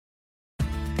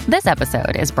This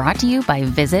episode is brought to you by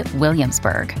Visit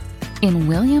Williamsburg. In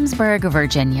Williamsburg,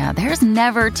 Virginia, there's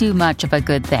never too much of a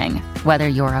good thing. Whether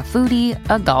you're a foodie,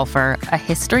 a golfer, a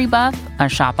history buff, a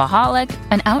shopaholic,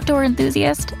 an outdoor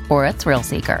enthusiast, or a thrill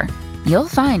seeker, you'll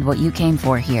find what you came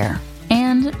for here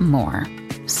and more.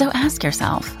 So ask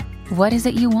yourself, what is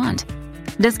it you want?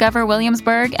 Discover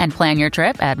Williamsburg and plan your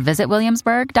trip at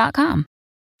visitwilliamsburg.com.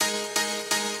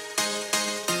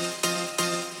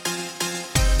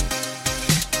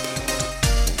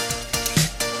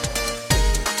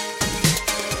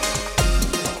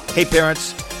 Hey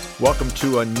parents, welcome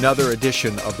to another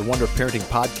edition of the Wonder of Parenting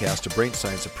podcast, a brain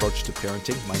science approach to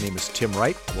parenting. My name is Tim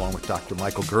Wright, along with Dr.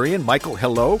 Michael Gurian. Michael,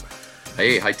 hello.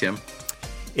 Hey, hi Tim.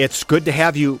 It's good to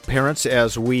have you, parents,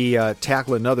 as we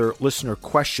tackle another listener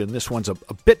question. This one's a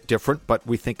bit different, but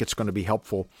we think it's going to be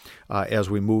helpful as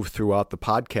we move throughout the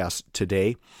podcast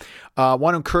today. I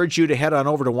want to encourage you to head on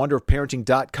over to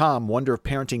wonderofparenting.com,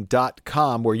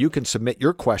 wonderofparenting.com, where you can submit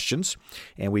your questions,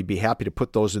 and we'd be happy to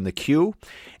put those in the queue.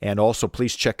 And also,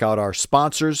 please check out our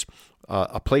sponsors,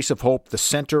 A Place of Hope, the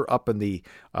center up in the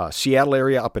Seattle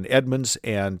area, up in Edmonds,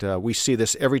 and we see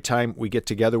this every time we get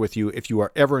together with you. If you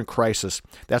are ever in crisis,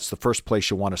 that's the first place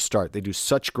you want to start. They do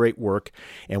such great work,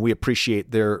 and we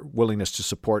appreciate their willingness to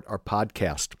support our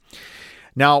podcast.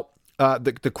 Now,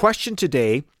 the question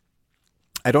today,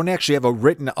 I don't actually have a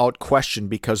written out question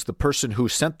because the person who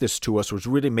sent this to us was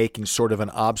really making sort of an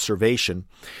observation,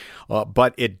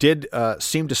 but it did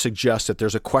seem to suggest that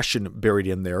there's a question buried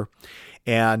in there.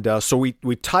 And so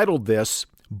we titled this,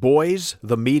 Boys,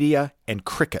 the Media, and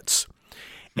Crickets.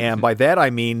 And by that I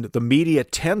mean the media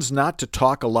tends not to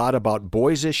talk a lot about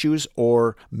boys' issues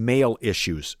or male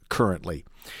issues currently.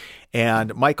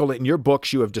 And Michael, in your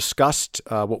books, you have discussed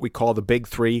what we call the big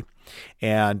three,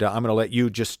 and I'm going to let you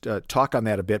just talk on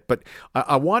that a bit. But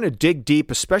I want to dig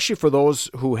deep, especially for those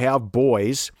who have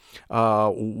boys,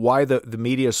 why the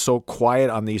media is so quiet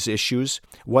on these issues,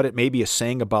 what it maybe is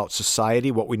saying about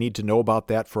society, what we need to know about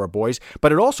that for our boys.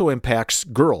 But it also impacts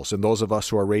girls and those of us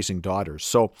who are raising daughters.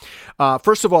 So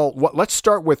first of all, let's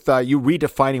start with you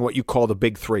redefining what you call the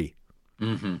big three.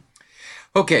 Mm-hmm.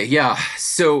 Okay, yeah.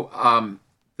 So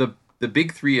the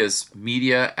big three is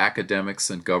media,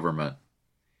 academics, and government.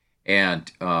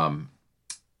 And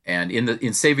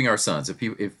in Saving Our Sons,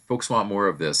 if folks want more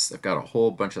of this, I've got a whole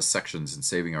bunch of sections in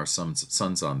Saving Our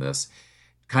Sons on this,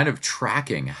 kind of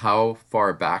tracking how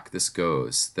far back this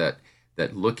goes, that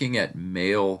looking at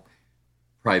male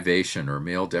privation or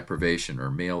male deprivation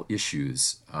or male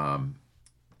issues,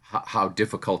 how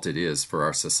difficult it is for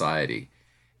our society.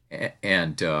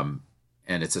 And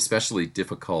it's especially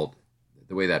difficult.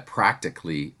 The way that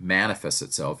practically manifests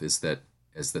itself is that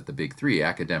the big three,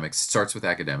 academics, starts with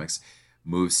academics,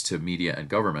 moves to media and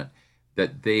government,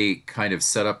 that they kind of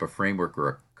set up a framework or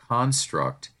a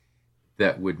construct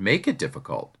that would make it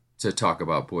difficult to talk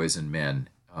about boys and men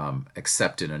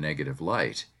except in a negative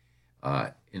light.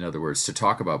 In other words, to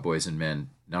talk about boys and men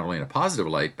not only in a positive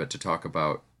light, but to talk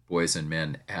about boys and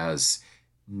men as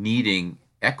needing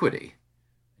equity,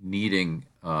 needing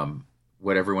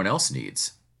what everyone else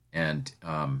needs. And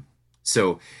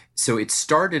so it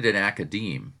started in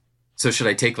academe. So should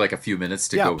I take like a few minutes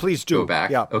to go back?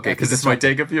 Yeah, okay, because this might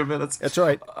take a few minutes. That's all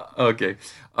right. Okay.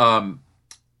 Of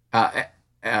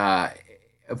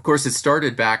course, it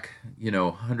started back,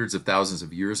 hundreds of thousands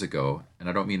of years ago, and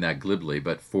I don't mean that glibly,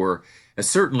 but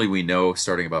certainly we know,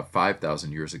 starting about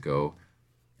 5,000 years ago,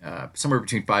 somewhere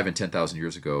between 5 and 10,000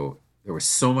 years ago, there was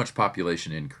so much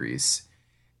population increase,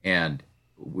 and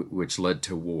which led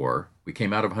to war. We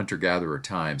came out of hunter-gatherer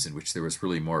times in which there was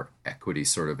really more equity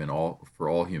sort of for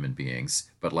all human beings,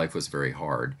 but life was very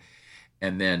hard.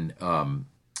 And then,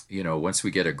 once we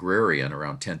get agrarian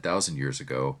around 10,000 years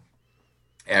ago,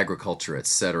 agriculture,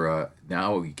 etc.,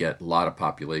 now we get a lot of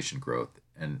population growth.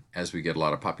 And as we get a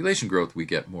lot of population growth, we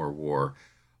get more war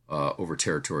over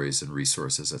territories and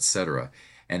resources, etc.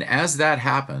 And as that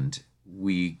happened,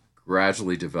 we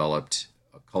gradually developed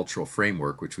a cultural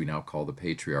framework, which we now call the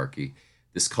patriarchy,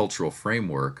 this cultural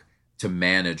framework to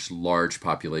manage large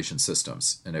population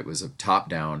systems. And it was a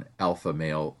top-down, alpha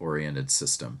male-oriented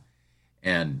system.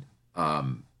 And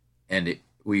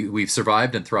we've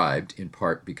survived and thrived in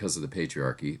part because of the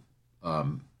patriarchy,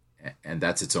 and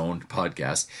that's its own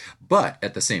podcast. But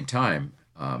at the same time,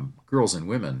 girls and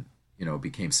women,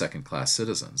 became second-class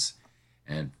citizens.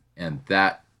 And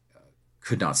that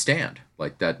could not stand.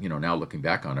 Like that, now looking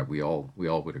back on it, we all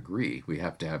would agree we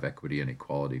have to have equity and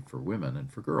equality for women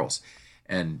and for girls.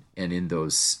 And in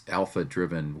those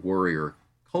alpha-driven warrior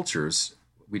cultures,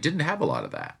 we didn't have a lot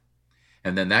of that.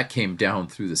 And then that came down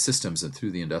through the systems and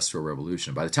through the Industrial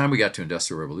Revolution. By the time we got to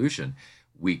Industrial Revolution,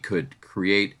 we could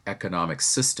create economic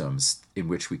systems in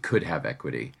which we could have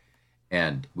equity.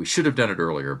 And we should have done it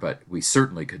earlier, but we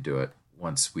certainly could do it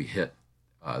once we hit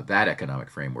that economic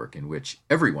framework in which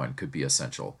everyone could be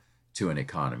essential to an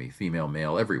economy, female,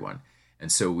 male, everyone.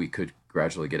 And so we could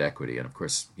gradually get equity. And of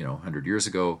course, 100 years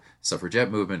ago,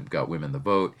 suffragette movement got women the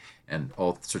vote, and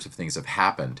all sorts of things have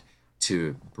happened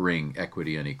to bring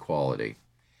equity and equality.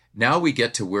 Now we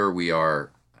get to where we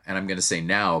are, and I'm going to say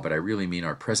now, but I really mean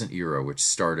our present era, which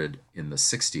started in the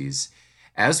 60s.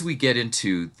 As we get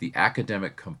into the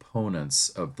academic components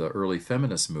of the early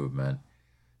feminist movement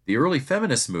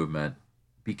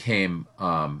became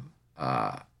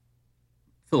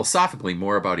philosophically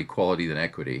more about equality than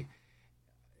equity.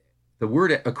 The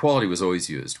word equality was always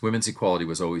used. Women's equality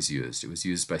was always used. It was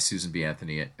used by Susan B.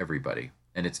 Anthony and everybody,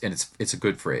 and it's a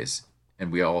good phrase,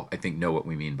 and we all, I think, know what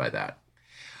we mean by that.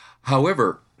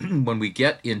 However, when we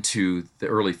get into the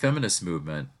early feminist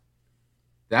movement,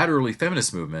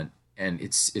 and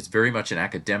it's very much an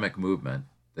academic movement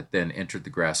that then entered the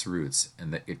grassroots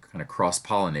and that it kind of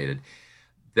cross-pollinated.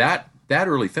 That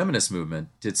early feminist movement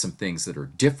did some things that are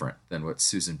different than what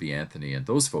Susan B. Anthony and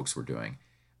those folks were doing.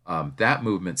 That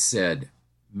movement said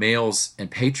males and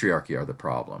patriarchy are the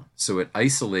problem. So it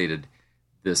isolated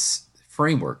this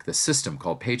framework, the system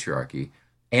called patriarchy,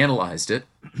 analyzed it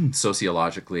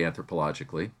sociologically,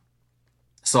 anthropologically,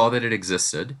 saw that it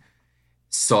existed,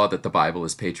 saw that the Bible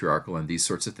is patriarchal and these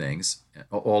sorts of things,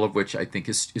 all of which I think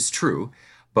is true.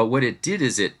 But what it did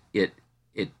is it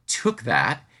took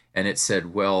that and it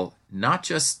said, well, not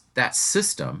just that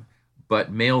system,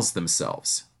 but males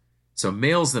themselves. So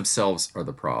males themselves are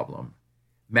the problem.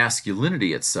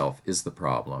 Masculinity itself is the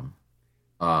problem.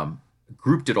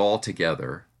 Grouped it all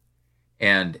together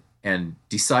and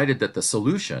decided that the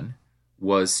solution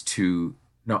was to,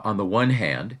 on the one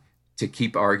hand, to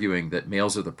keep arguing that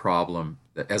males are the problem,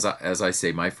 that as I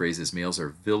say, my phrase is males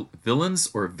are villains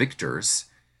or victors,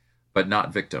 but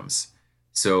not victims.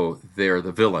 So they're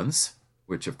the villains,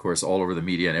 which of course all over the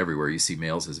media and everywhere you see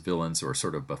males as villains or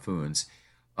sort of buffoons,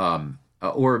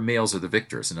 or males are the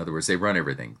victors. In other words, they run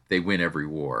everything, they win every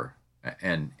war,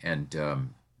 and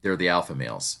they're the alpha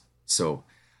males. So,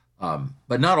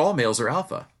 but not all males are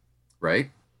alpha, right?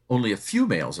 Only a few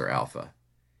males are alpha,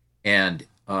 and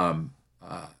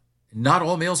not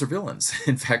all males are villains.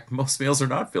 In fact, most males are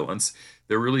not villains.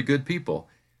 They're really good people.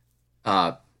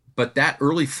 But that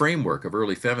early framework of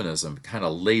early feminism kind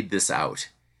of laid this out.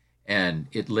 And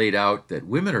it laid out that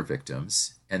women are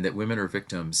victims, and that women are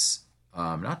victims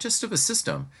not just of a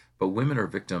system, but women are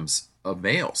victims of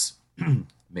males.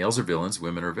 Males are villains,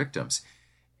 women are victims.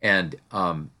 And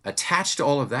attached to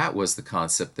all of that was the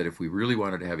concept that if we really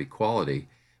wanted to have equality,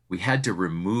 we had to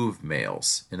remove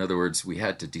males. In other words, we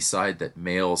had to decide that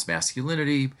males'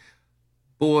 masculinity,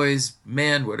 boys,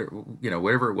 men,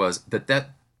 whatever it was,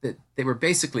 that they were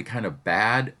basically kind of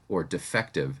bad or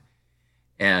defective.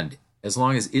 And as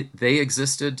long as they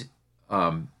existed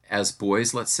as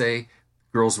boys, let's say,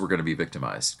 girls were going to be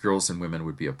victimized. Girls and women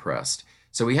would be oppressed.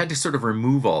 So we had to sort of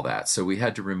remove all that. So we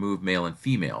had to remove male and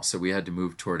female. So we had to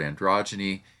move toward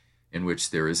androgyny, in which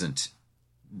there isn't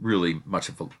really much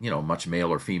of much male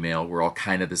or female. We're all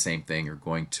kind of the same thing or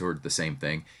going toward the same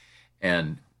thing.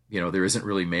 And, there isn't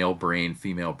really male brain,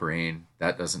 female brain.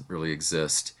 That doesn't really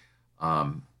exist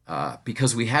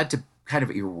because we had to kind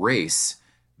of erase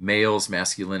males,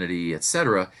 masculinity,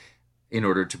 etc., in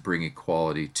order to bring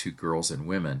equality to girls and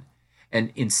women.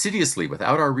 And insidiously,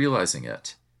 without our realizing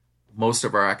it, most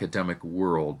of our academic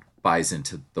world buys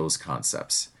into those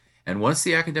concepts. And once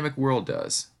the academic world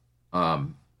does, so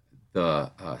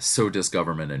does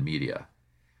government and media.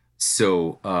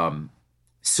 So I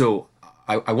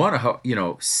want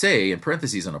to say in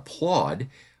parentheses and applaud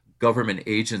government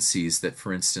agencies that,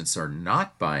 for instance, are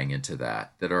not buying into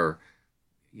that are,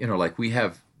 like we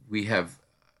have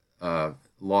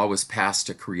law was passed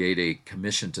to create a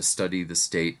commission to study the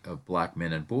state of Black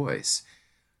men and boys,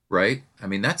 right? I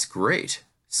mean, that's great.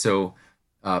 So,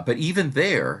 but even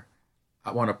there,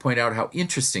 I want to point out how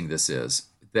interesting this is,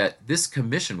 that this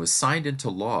commission was signed into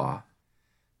law,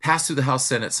 passed through the House,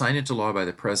 Senate, signed into law by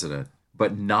the president,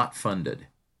 but not funded.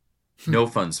 No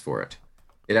funds for it.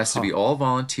 It has to be all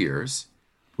volunteers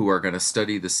who are going to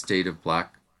study the state of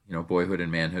Black, boyhood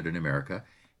and manhood in America,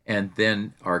 and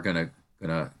then are going to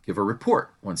give a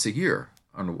report once a year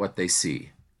on what they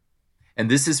see. And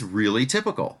this is really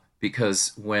typical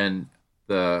because when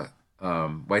the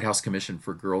White House Commission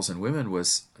for Girls and Women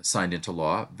was signed into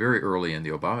law very early in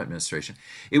the Obama administration,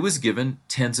 it was given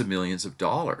tens of millions of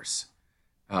dollars.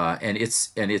 And its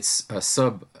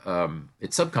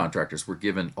subcontractors were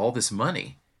given all this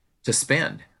money to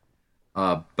spend,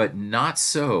 but not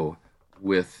so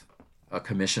with a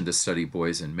commission to study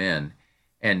boys and men,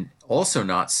 and also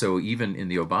not so even in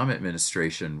the Obama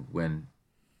administration when,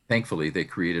 thankfully, they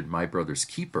created My Brother's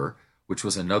Keeper, which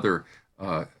was another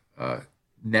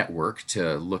network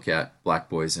to look at black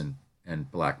boys and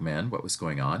black men, what was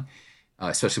going on,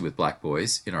 especially with black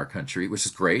boys in our country, which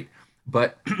is great.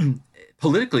 But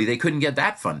politically, they couldn't get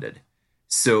that funded.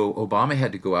 So Obama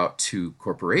had to go out to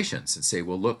corporations and say,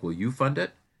 well, look, will you fund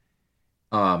it?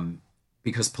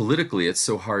 Because politically, it's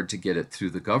so hard to get it through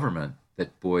the government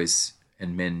that boys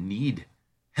and men need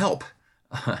help.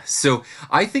 So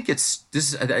I think it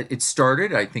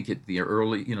started. I think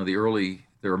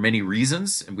there are many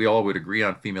reasons, and we all would agree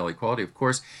on female equality, of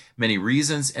course, many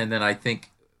reasons. And then I think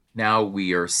now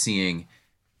we are seeing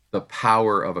the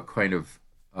power of a kind of,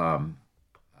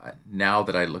 now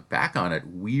that I look back on it,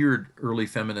 weird early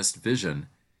feminist vision,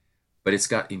 but it's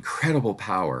got incredible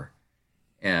power,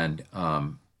 and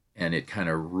it kind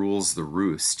of rules the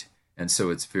roost. And so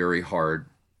it's very hard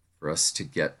for us to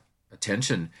get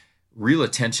real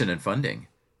attention and funding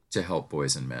to help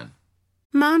boys and men.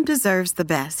 Mom deserves the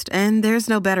best, and there's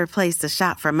no better place to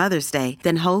shop for Mother's Day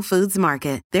than Whole Foods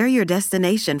Market. They're your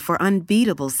destination for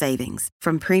unbeatable savings,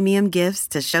 from premium gifts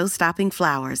to show-stopping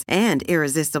flowers and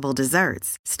irresistible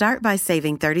desserts. Start by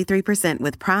saving 33%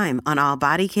 with Prime on all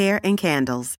body care and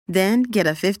candles. Then get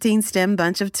a 15-stem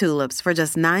bunch of tulips for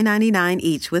just $9.99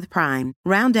 each with Prime.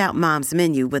 Round out Mom's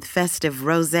menu with festive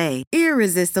rosé,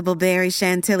 irresistible berry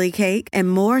chantilly cake,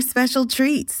 and more special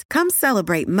treats. Come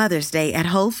celebrate Mother's Day at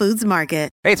Whole Foods Market.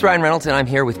 Hey, it's Ryan Reynolds, and I'm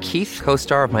here with Keith,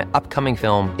 co-star of my upcoming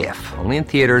film, If, only in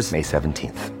theaters May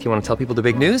 17th. Do you want to tell people the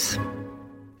big news?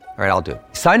 All right, I'll do it.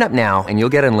 Sign up now and you'll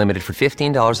get unlimited for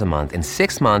 $15 a month and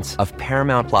 6 months of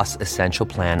Paramount Plus Essential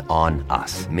Plan on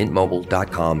us.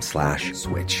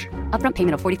 MintMobile.com/switch. Upfront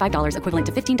payment of $45 equivalent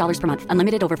to $15 per month.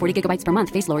 Unlimited over 40 gigabytes per month.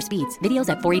 Face lower speeds. Videos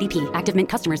at 480p. Active Mint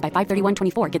customers by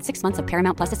 531.24 get 6 months of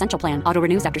Paramount Plus Essential Plan. Auto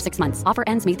renews after 6 months. Offer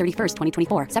ends May 31st,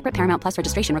 2024. Separate Paramount Plus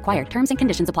registration required. Terms and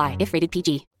conditions apply if rated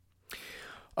PG.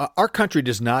 Our country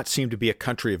does not seem to be a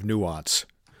country of nuance.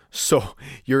 So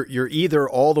you're either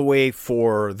all the way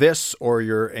for this, or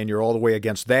you're all the way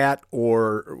against that,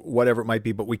 or whatever it might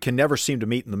be. But we can never seem to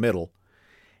meet in the middle,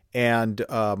 and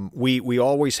we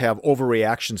always have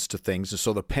overreactions to things, and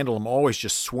so the pendulum always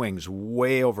just swings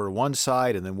way over one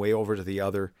side and then way over to the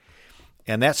other.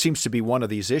 And that seems to be one of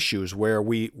these issues where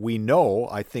we know,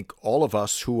 I think all of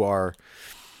us who are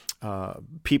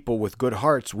people with good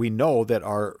hearts, we know that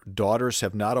our daughters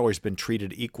have not always been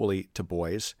treated equally to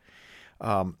boys.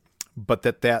 But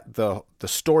that the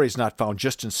story is not found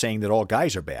just in saying that all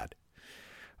guys are bad.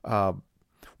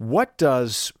 What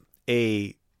does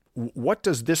this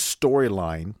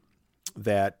storyline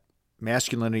that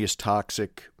masculinity is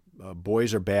toxic,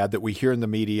 boys are bad, that we hear in the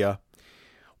media,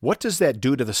 what does that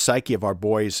do to the psyche of our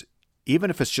boys, even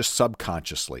if it's just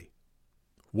subconsciously?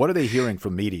 What are they hearing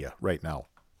from media right now?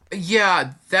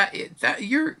 Yeah,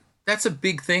 that's a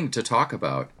big thing to talk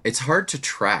about. It's hard to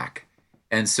track.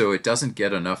 And so it doesn't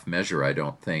get enough measure, I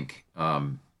don't think.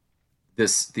 The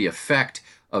effect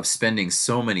of spending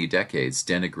so many decades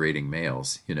denigrating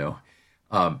males,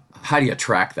 how do you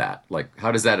track that? Like,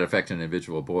 how does that affect an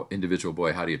individual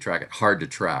boy? How do you track it? Hard to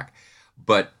track.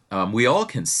 But we all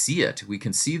can see it. We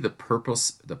can see the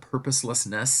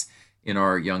purposelessness in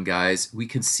our young guys. We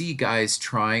can see guys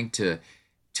trying to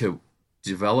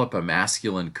develop a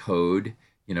masculine code,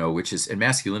 and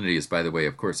masculinity is, by the way,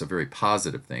 of course, a very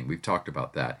positive thing. We've talked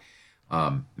about that.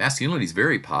 Masculinity is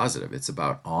very positive. It's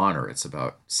about honor. It's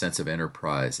about sense of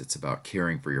enterprise. It's about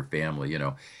caring for your family,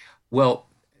 Well,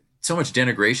 so much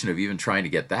denigration of even trying to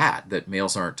get that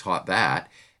males aren't taught that.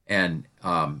 And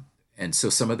so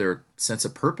some of their sense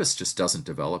of purpose just doesn't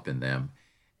develop in them.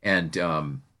 And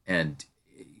to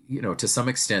some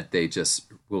extent, they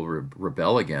just will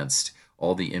rebel against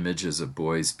all the images of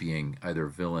boys being either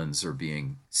villains or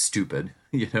being stupid,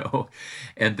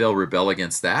 and they'll rebel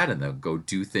against that, and they'll go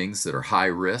do things that are high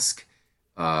risk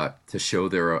to show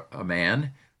they're a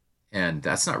man. And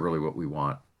that's not really what we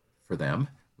want for them.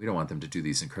 We don't want them to do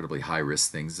these incredibly high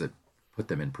risk things that put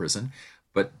them in prison,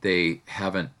 but they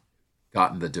haven't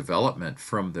gotten the development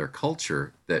from their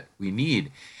culture that we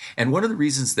need. And one of the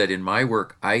reasons that in my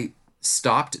work, I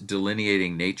stopped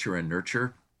delineating nature and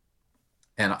nurture,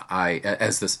 and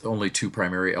as the only two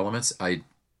primary elements, I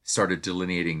started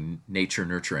delineating nature,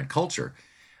 nurture, and culture.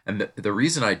 And the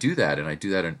reason I do that, and I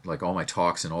do that in like all my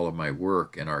talks and all of my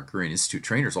work, and our Guerrero Institute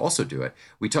trainers also do it,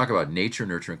 we talk about nature,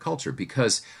 nurture, and culture,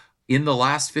 because in the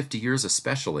last 50 years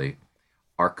especially,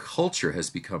 our culture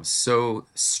has become so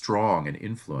strong an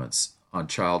influence on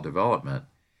child development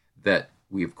that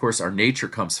we, of course, our nature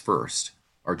comes first.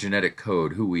 our genetic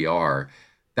code, who we are,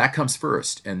 that comes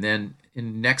first, and then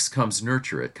next comes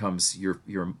nurture. It comes your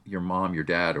mom, your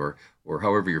dad, or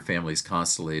however your family's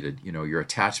constellated. Your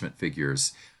attachment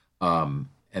figures, and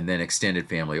then extended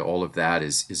family. All of that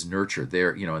is nurtured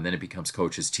there. And then it becomes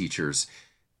coaches, teachers,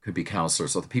 could be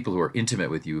counselors. So the people who are intimate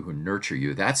with you, who nurture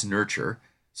you, that's nurture.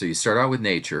 So you start out with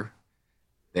nature,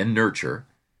 then nurture,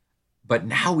 but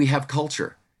now we have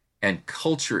culture, and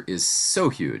culture is so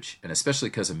huge, and especially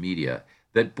because of media,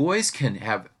 that boys can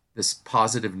have this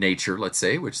positive nature, let's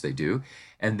say, which they do,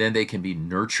 and then they can be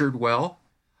nurtured well,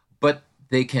 but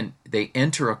they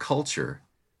enter a culture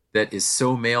that is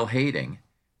so male hating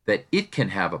that it can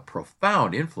have a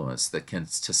profound influence that can,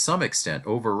 to some extent,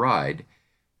 override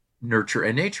nurture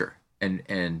and nature,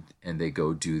 and they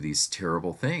go do these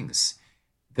terrible things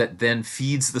that then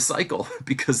feeds the cycle,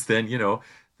 because then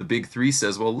the big three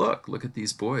says, well, look at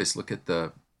these boys, look at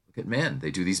men,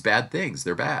 they do these bad things,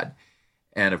 they're bad.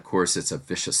 And of course, it's a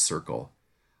vicious circle.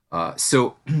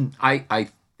 So I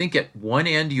think at one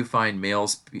end you find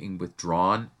males being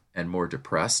withdrawn and more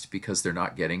depressed because they're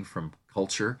not getting from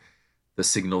culture the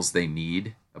signals they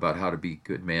need about how to be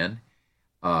good men.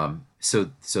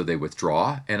 So they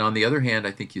withdraw. And on the other hand,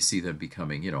 I think you see them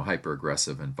becoming, hyper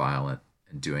aggressive and violent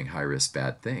and doing high risk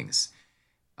bad things.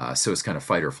 So it's kind of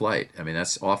fight or flight. I mean,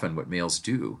 that's often what males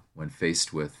do when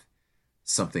faced with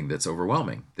something that's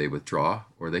overwhelming. They withdraw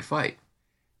or they fight.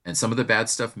 And some of the bad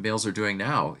stuff males are doing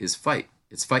now is fight.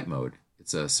 It's fight mode.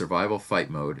 It's a survival fight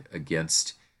mode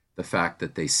against the fact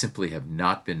that they simply have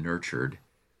not been nurtured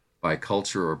by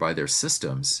culture or by their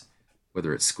systems,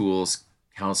 whether it's schools,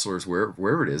 counselors,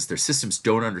 wherever it is. Their systems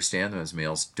don't understand them as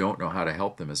males, don't know how to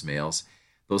help them as males.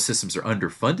 Those systems are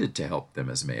underfunded to help them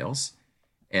as males,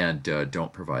 and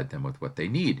don't provide them with what they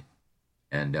need.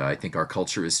 And I think our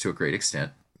culture is, to a great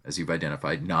extent, as you've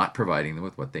identified, not providing them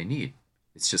with what they need.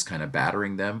 It's just kind of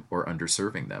battering them or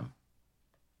underserving them.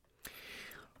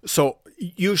 So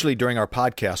usually during our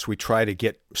podcast, we try to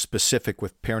get specific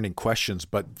with parenting questions,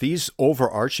 but these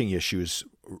overarching issues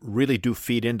really do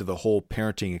feed into the whole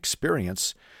parenting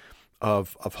experience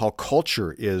of how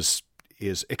culture is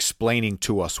explaining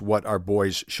to us what our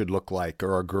boys should look like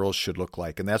or our girls should look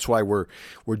like. And that's why we're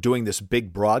doing this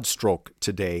big broad stroke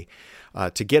today,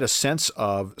 to get a sense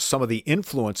of some of the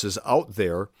influences out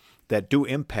there that do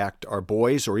impact our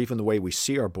boys, or even the way we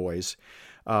see our boys.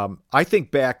 I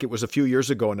think back, it was a few years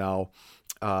ago now,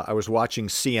 I was watching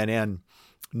CNN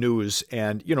News,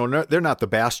 and they're not the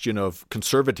bastion of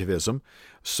conservatism.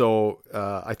 So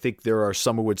I think there are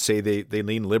some who would say they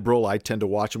lean liberal. I tend to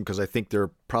watch them because I think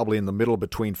they're probably in the middle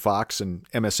between Fox and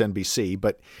MSNBC.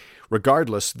 But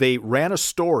regardless, they ran a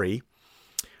story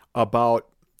about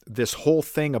this whole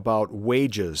thing about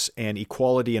wages and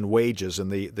equality in wages.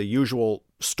 And the usual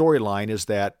storyline is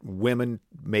that women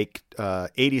make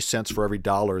 80 cents for every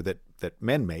dollar that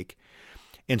men make.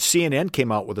 And CNN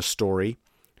came out with a story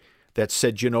that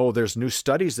said, there's new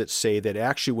studies that say that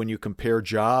actually when you compare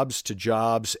jobs to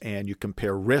jobs and you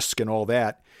compare risk and all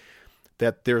that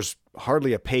there's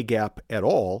hardly a pay gap at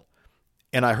all.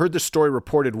 And I heard this story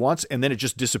reported once, and then it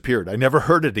just disappeared. I never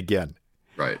heard it again.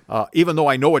 Right. Even though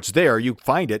I know it's there, you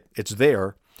find it, it's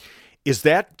there. Is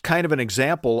that kind of an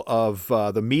example of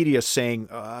the media saying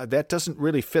that doesn't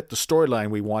really fit the storyline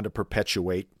we want to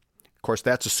perpetuate? Of course,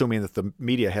 that's assuming that the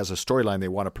media has a storyline they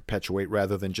want to perpetuate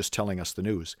rather than just telling us the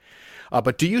news.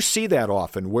 But do you see that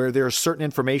often, where there's certain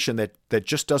information that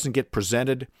just doesn't get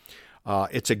presented,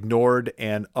 it's ignored,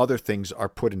 and other things are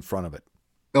put in front of it?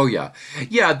 Oh, yeah.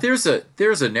 Yeah, there's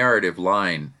a narrative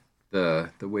line, the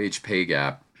wage pay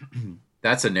gap.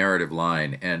 That's a narrative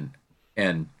line, and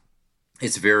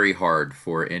it's very hard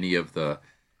for any of the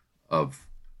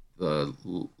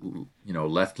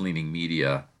left-leaning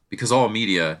media, because all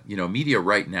media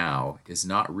right now is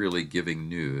not really giving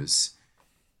news.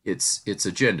 It's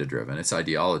agenda driven, it's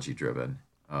ideology driven.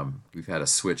 We've had a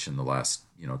switch in the last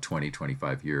 20,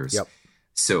 25 years. Yep.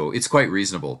 So it's quite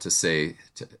reasonable to say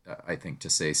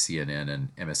CNN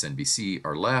and MSNBC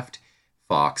are left,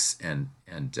 Fox and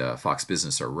Fox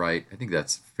Business are right. I think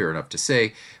that's fair enough to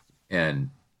say, and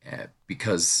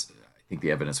because I think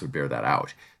the evidence would bear that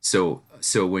out. So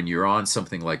when you're on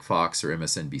something like Fox or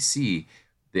MSNBC,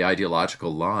 the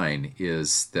ideological line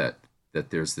is that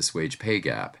there's this wage pay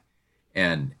gap,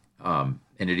 and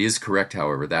it is correct.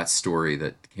 However, that story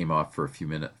that came off for a few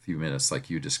minutes, like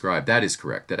you described, that is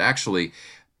correct. That actually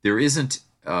there isn't.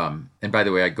 And by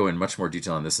the way, I go in much more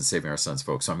detail on this in Saving Our Sons,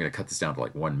 folks. So I'm going to cut this down to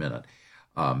like 1 minute.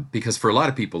 Because for a lot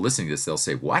of people listening to this, they'll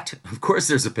say, what? Of course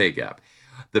there's a pay gap.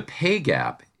 The pay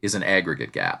gap is an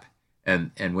aggregate gap.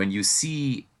 And when you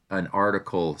see an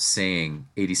article saying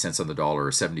 80 cents on the dollar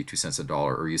or 72 cents a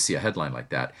dollar, or you see a headline like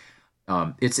that,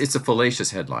 it's a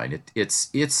fallacious headline.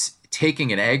 It's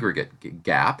taking an aggregate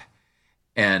gap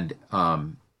and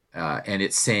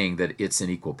it's saying that it's an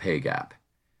equal pay gap.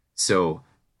 So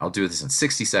I'll do this in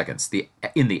 60 seconds.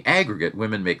 In the aggregate,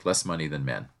 women make less money than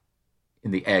men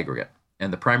in the aggregate.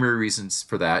 And the primary reasons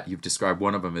for that, you've described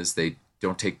one of them, is they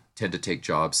don't tend to take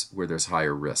jobs where there's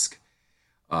higher risk.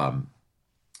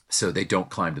 So they don't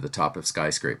climb to the top of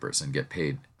skyscrapers and get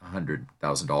paid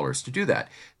 $100,000 to do that.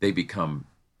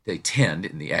 They tend,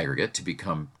 in the aggregate, to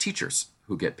become teachers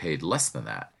who get paid less than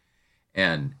that.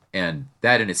 And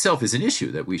that in itself is an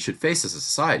issue that we should face as a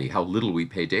society, how little we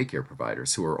pay daycare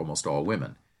providers, who are almost all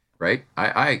women, right?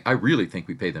 I really think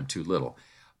we pay them too little.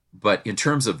 But in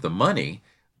terms of the money,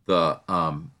 the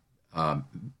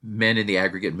men in the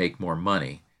aggregate make more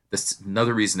money.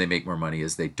 Another reason they make more money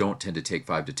is they don't tend to take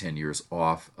 5 to 10 years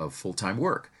off of full-time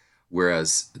work,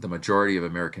 whereas the majority of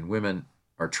American women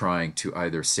are trying to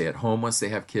either stay at home once they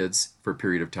have kids for a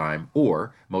period of time,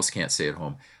 or most can't stay at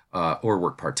home, or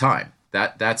work part-time.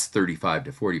 That's 35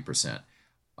 to 40%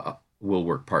 will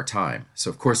work part-time. So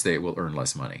of course they will earn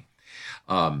less money.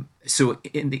 So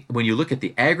when you look at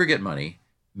the aggregate money,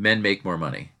 men make more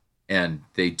money, and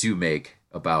they do make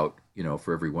about,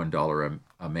 for every $1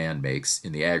 a man makes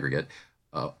in the aggregate,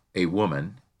 a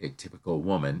typical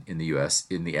woman in the U.S.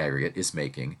 in the aggregate is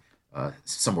making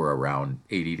somewhere around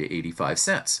 80 to 85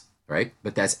 cents, right?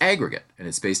 But that's aggregate, and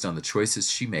it's based on the choices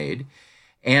she made.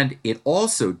 And it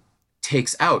also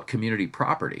takes out community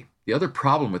property. The other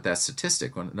problem with that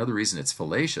statistic, another reason it's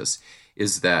fallacious,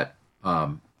 is that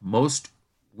most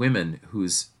women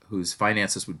whose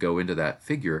finances would go into that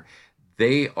figure,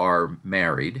 they are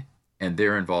married and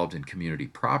they're involved in community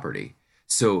property.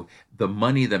 So the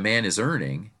money the man is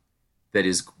earning that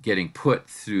is getting put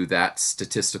through that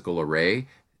statistical array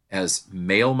as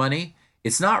male money,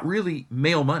 it's not really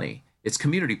male money. It's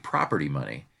community property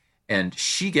money. And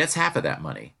she gets half of that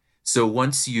money. So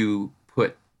once you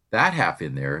put that half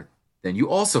in there, then you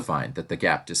also find that the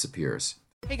gap disappears.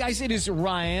 Hey guys, it is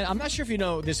Ryan. I'm not sure if you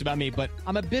know this about me, but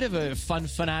I'm a bit of a fun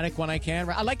fanatic when I can.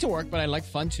 I like to work, but I like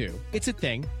fun too. It's a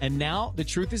thing. And now the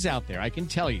truth is out there. I can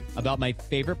tell you about my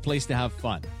favorite place to have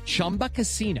fun. Chumba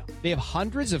Casino. They have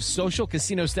hundreds of social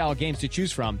casino style games to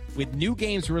choose from, with new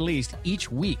games released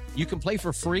each week. You can play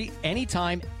for free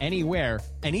anytime, anywhere.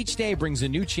 And each day brings a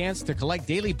new chance to collect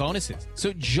daily bonuses.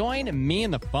 So join me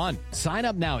in the fun. Sign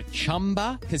up now at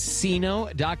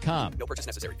ChumbaCasino.com. No purchase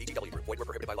necessary. VGW Group. Void where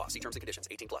prohibited by law. See terms and conditions.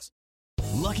 18+.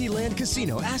 Lucky Land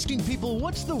Casino, asking people,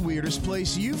 what's the weirdest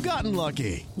place you've gotten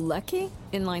lucky? Lucky?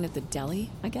 In line at the deli,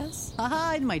 I guess?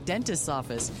 Aha, in my dentist's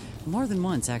office. More than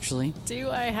once, actually.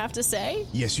 Do I have to say?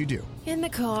 Yes, you do. In the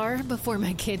car before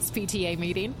my kids' PTA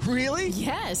meeting. Really?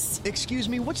 Yes. Excuse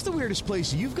me, what's the weirdest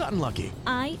place you've gotten lucky?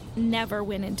 I never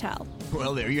win and tell.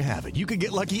 Well, there you have it. You can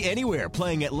get lucky anywhere,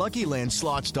 playing at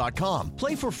LuckyLandSlots.com.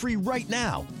 Play for free right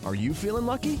now. Are you feeling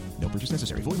lucky? No purchase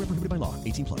necessary. Void where prohibited by law.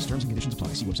 18+. Terms and conditions apply.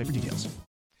 See website for details.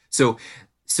 So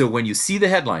when you see the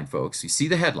headline, folks,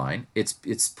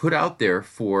 it's put out there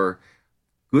for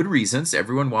good reasons.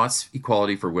 Everyone wants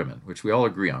equality for women, which we all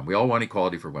agree on. We all want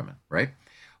equality for women, right?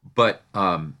 But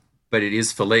it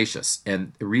is fallacious.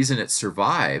 And the reason it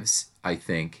survives, I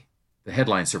think, the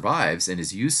headline survives and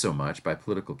is used so much by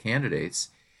political candidates,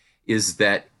 is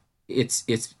that it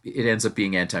ends up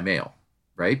being anti-male,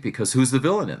 right? Because who's the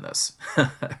villain in this?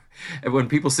 And when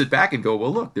people sit back and go,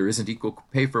 well, look, there isn't equal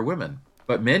pay for women,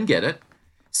 but men get it.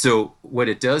 So what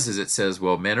it does is it says,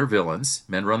 well, men are villains.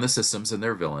 Men run the systems and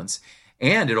they're villains.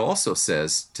 And it also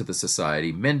says to the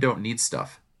society, men don't need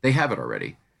stuff. They have it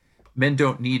already. Men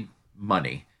don't need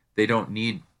money. They don't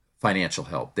need financial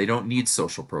help. They don't need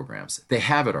social programs. They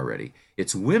have it already.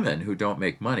 It's women who don't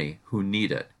make money who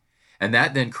need it. And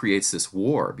that then creates this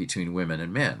war between women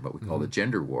and men, what we call the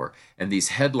gender war. And these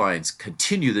headlines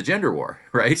continue the gender war,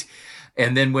 right?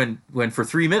 And then when for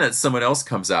 3 minutes someone else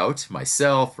comes out,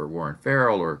 myself or Warren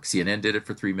Farrell or CNN did it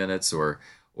for 3 minutes, or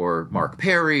Mark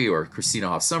Perry or Christina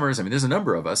Hoff Sommers. I mean, there's a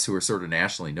number of us who are sort of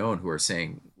nationally known who are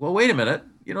saying, well, wait a minute,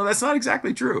 that's not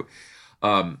exactly true.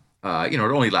 It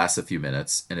only lasts a few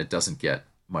minutes and it doesn't get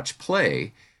much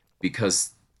play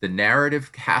because the narrative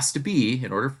has to be,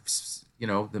 in order,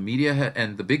 the media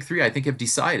and the big three, I think, have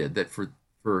decided that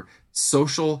for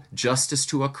social justice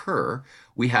to occur,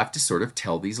 we have to sort of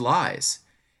tell these lies.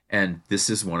 And this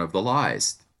is one of the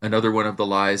lies. Another one of the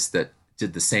lies that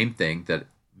did the same thing, that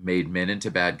made men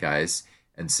into bad guys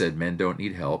and said men don't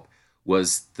need help,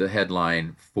 was the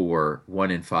headline for 1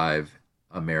 in 5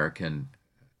 American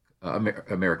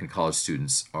college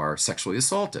students are sexually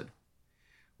assaulted.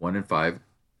 1 in 5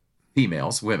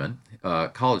 females, women,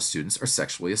 college students are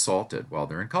sexually assaulted while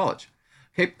they're in college.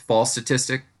 Okay, false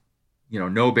statistic,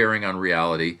 no bearing on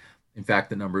reality. In fact,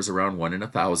 the number is around 1 in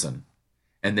 1,000.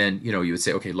 And then, you would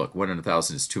say, okay, look, 1 in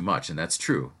 1,000 is too much. And that's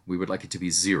true. We would like it to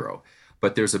be 0.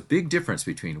 But there's a big difference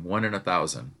between 1 in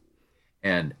 1,000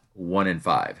 and 1 in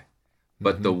 5.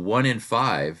 But the 1 in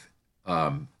 5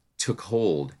 took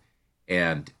hold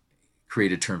and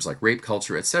created terms like rape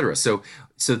culture, et cetera. So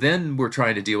then we're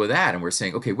trying to deal with that. And we're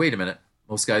saying, okay, wait a minute.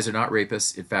 Most guys are not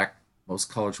rapists. In fact,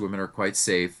 most college women are quite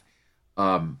safe.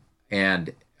 Men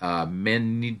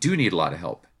do need a lot of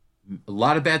help. A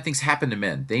lot of bad things happen to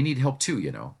men. They need help too,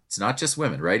 It's not just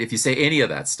women, right? If you say any of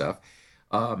that stuff,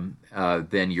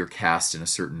 then you're cast in a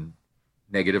certain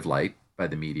negative light by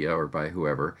the media or by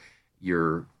whoever.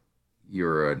 You're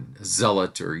a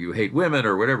zealot, or you hate women,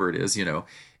 or whatever it is,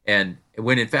 And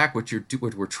when in fact what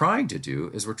we're trying to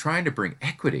do is we're trying to bring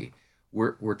equity.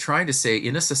 We're trying to say,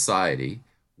 in a society,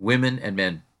 women and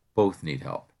men both need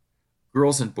help.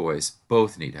 Girls and boys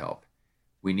both need help.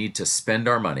 We need to spend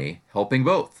our money helping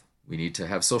both. We need to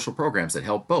have social programs that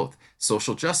help both.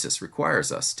 Social justice requires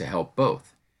us to help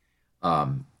both.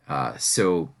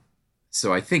 So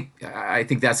I think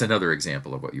that's another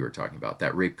example of what you were talking about,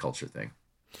 that rape culture thing.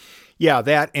 Yeah,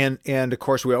 that and of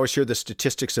course we always hear the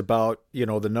statistics about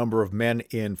the number of men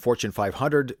in Fortune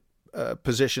 500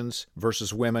 positions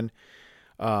versus women,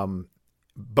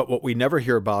 but what we never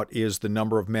hear about is the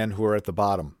number of men who are at the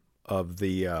bottom of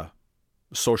the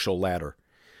social ladder.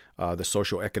 The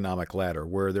socioeconomic ladder,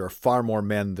 where there are far more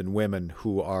men than women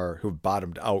who've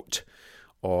bottomed out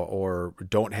or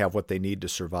don't have what they need to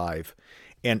survive.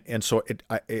 And so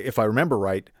if I remember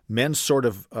right, men sort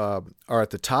of are at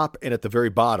the top and at the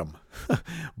very bottom,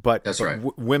 but that's right.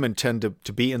 Women tend to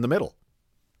be in the middle.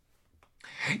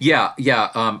 Yeah.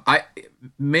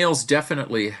 Males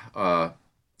definitely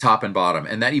top and bottom,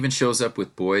 and that even shows up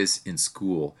with boys in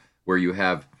school, where you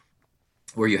have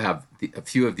a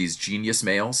few of these genius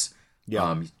males.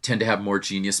 Yeah. Tend to have more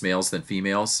genius males than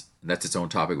females. And that's its own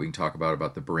topic we can talk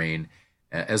about the brain,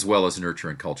 as well as nurture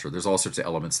and culture. There's all sorts of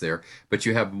elements there. But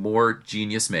you have more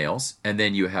genius males, and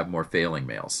then you have more failing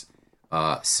males.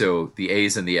 So the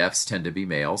A's and the F's tend to be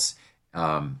males.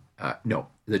 No,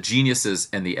 the geniuses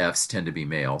and the F's tend to be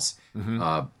males.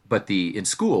 Mm-hmm. But in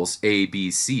schools, A,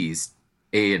 B, C's,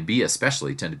 A and B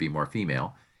especially, tend to be more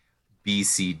female. B,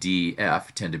 C, D,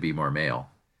 F tend to be more male.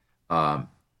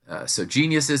 So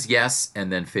geniuses, yes,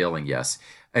 and then failing, yes.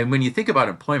 And when you think about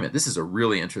employment, this is a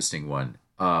really interesting one.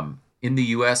 In the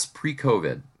U.S.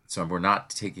 pre-COVID, so we're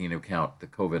not taking into account the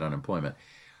COVID unemployment.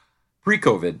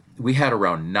 Pre-COVID, we had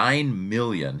around 9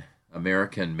 million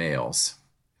American males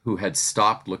who had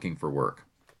stopped looking for work,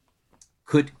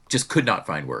 could not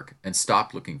find work and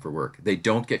stopped looking for work. They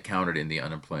don't get counted in the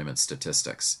unemployment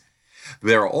statistics.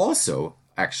 There are also,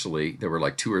 actually, there were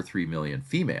like 2 or 3 million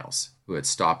females who had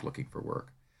stopped looking for work.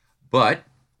 But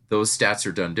those stats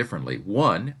are done differently.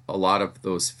 One, a lot of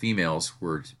those females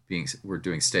were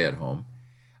doing stay-at-home.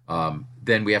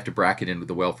 Then we have to bracket in with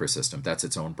the welfare system. That's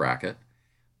its own bracket.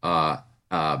 And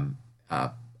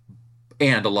a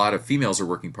lot of females are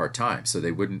working part-time, so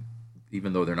they wouldn't,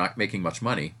 even though they're not making much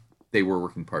money, they were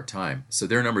working part-time. So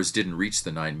their numbers didn't reach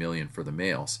the 9 million for the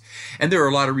males. And there are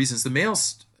a lot of reasons the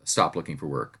males stop looking for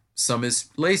work. Some is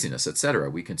laziness, etc.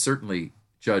 We can certainly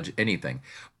judge anything.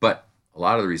 But a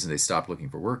lot of the reason they stopped looking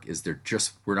for work is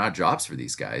we're not jobs for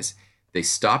these guys. They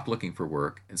stopped looking for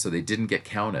work, and so they didn't get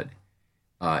counted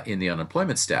in the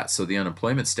unemployment stats. So the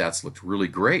unemployment stats looked really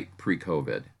great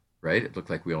pre-COVID, right? It looked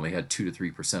like we only had 2 to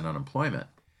 3% unemployment.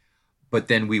 But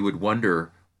then we would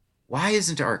wonder, why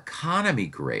isn't our economy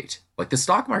great? Like the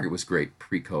stock market was great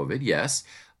pre-COVID, yes,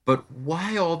 but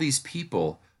why all these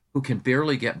people who can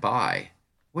barely get by?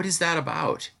 What is that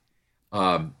about?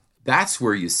 That's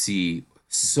where you see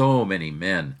so many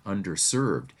men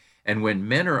underserved. And when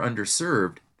men are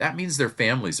underserved, that means their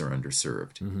families are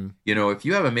underserved. Mm-hmm. If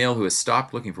you have a male who has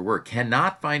stopped looking for work,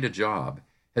 cannot find a job,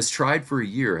 has tried for a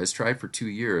year, has tried for 2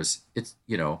 years,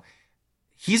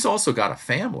 he's also got a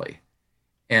family.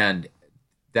 And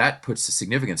that puts a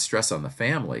significant stress on the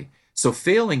family. So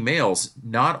failing males,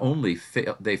 not only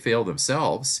they fail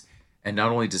themselves, and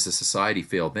not only does the society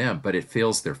fail them, but it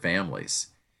fails their families.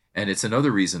 And it's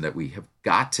another reason that we have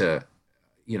got to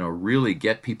really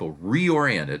get people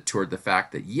reoriented toward the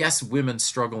fact that, yes, women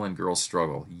struggle and girls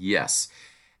struggle. Yes.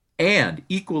 And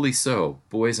equally so,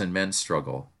 boys and men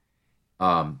struggle.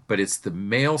 But it's the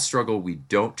male struggle we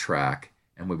don't track.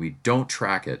 And when we don't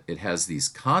track it, it has these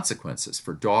consequences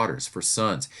for daughters, for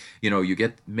sons. You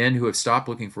get men who have stopped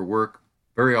looking for work.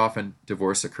 Very often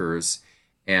divorce occurs.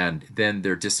 And then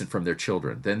they're distant from their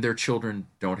children. Then their children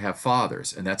don't have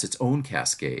fathers, and that's its own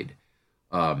cascade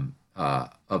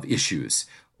of issues.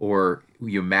 Or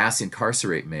you mass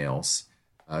incarcerate males,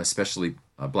 especially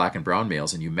black and brown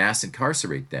males, and you mass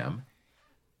incarcerate them.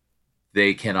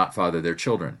 They cannot father their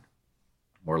children.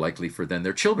 More likely for then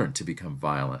their children to become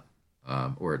violent,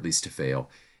 or at least to fail,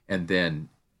 and then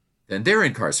they're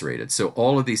incarcerated. So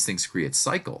all of these things create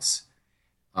cycles,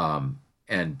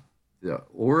 and the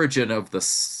origin of the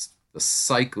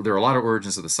cycle. There are a lot of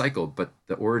origins of the cycle, but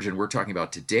the origin we're talking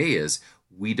about today is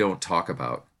we don't talk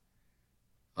about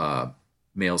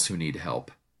males who need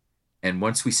help, and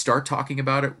once we start talking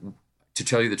about it, to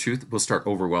tell you the truth, we'll start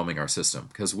overwhelming our system,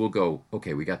 because we'll go,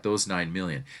 okay, we got those 9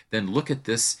 million. Then look at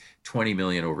this 20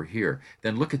 million over here.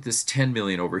 Then look at this 10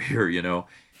 million over here,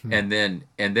 and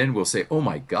then we'll say, oh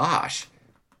my gosh,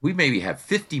 we maybe have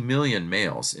 50 million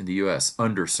males in the U.S.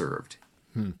 underserved.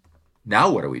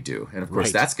 Now what do we do? And of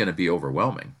course, that's going to be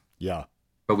overwhelming. Yeah,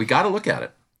 but we got to look at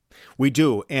it. We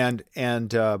do, and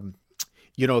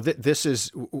this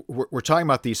is, we're talking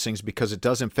about these things because it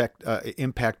does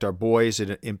impact our boys.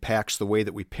 It impacts the way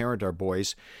that we parent our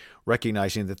boys,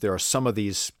 recognizing that there are some of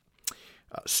these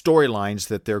storylines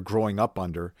that they're growing up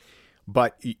under.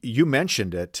 But you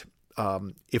mentioned it.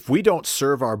 If we don't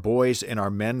serve our boys and our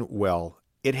men well,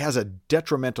 it has a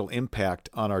detrimental impact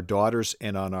on our daughters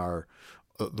and on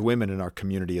the women in our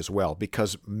community as well.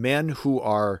 Because men who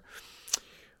are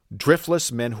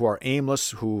driftless, men who are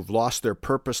aimless, who've lost their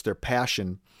purpose, their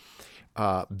passion,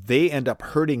 they end up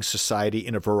hurting society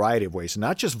in a variety of ways,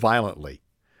 not just violently,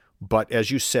 but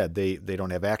as you said, they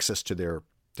don't have access to their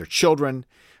children.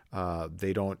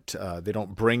 They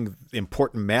don't bring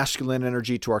important masculine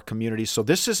energy to our community. So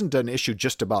this isn't an issue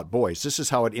just about boys. This is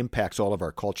how it impacts all of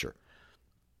our culture.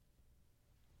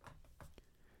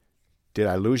 Did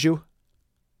I lose you?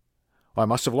 Oh, I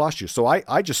must have lost you. So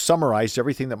I just summarized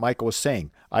everything that Michael was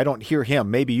saying. I don't hear him.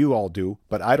 Maybe you all do,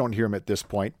 but I don't hear him at this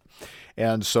point.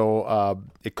 And so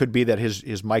it could be that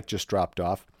his mic just dropped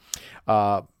off.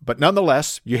 But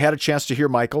nonetheless, you had a chance to hear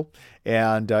Michael,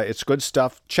 and it's good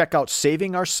stuff. Check out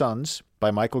Saving Our Sons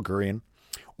by Michael Gurian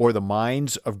or The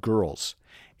Minds of Girls.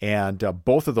 And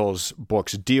both of those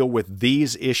books deal with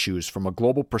these issues from a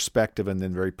global perspective and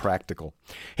then very practical.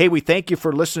 Hey, we thank you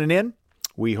for listening in.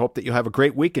 We hope that you'll have a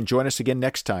great week and join us again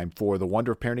next time for the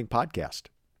Wonder of Parenting podcast.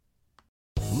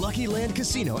 Lucky Land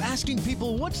Casino, asking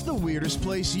people, what's the weirdest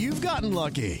place you've gotten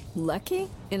lucky? Lucky?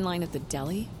 In line at the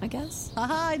deli, I guess?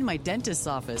 Aha, in my dentist's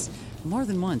office. More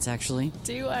than once, actually.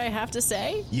 Do I have to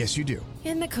say? Yes, you do.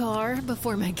 In the car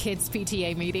before my kids'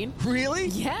 PTA meeting. Really?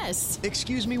 Yes.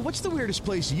 Excuse me, what's the weirdest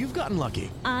place you've gotten lucky?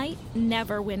 I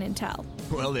never win and tell.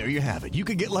 Well, there you have it. You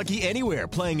can get lucky anywhere,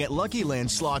 playing at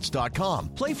LuckyLandSlots.com.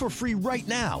 Play for free right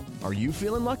now. Are you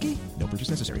feeling lucky? No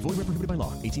purchase necessary. Void where prohibited by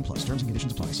law. 18+. Terms and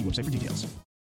conditions apply. See website for details.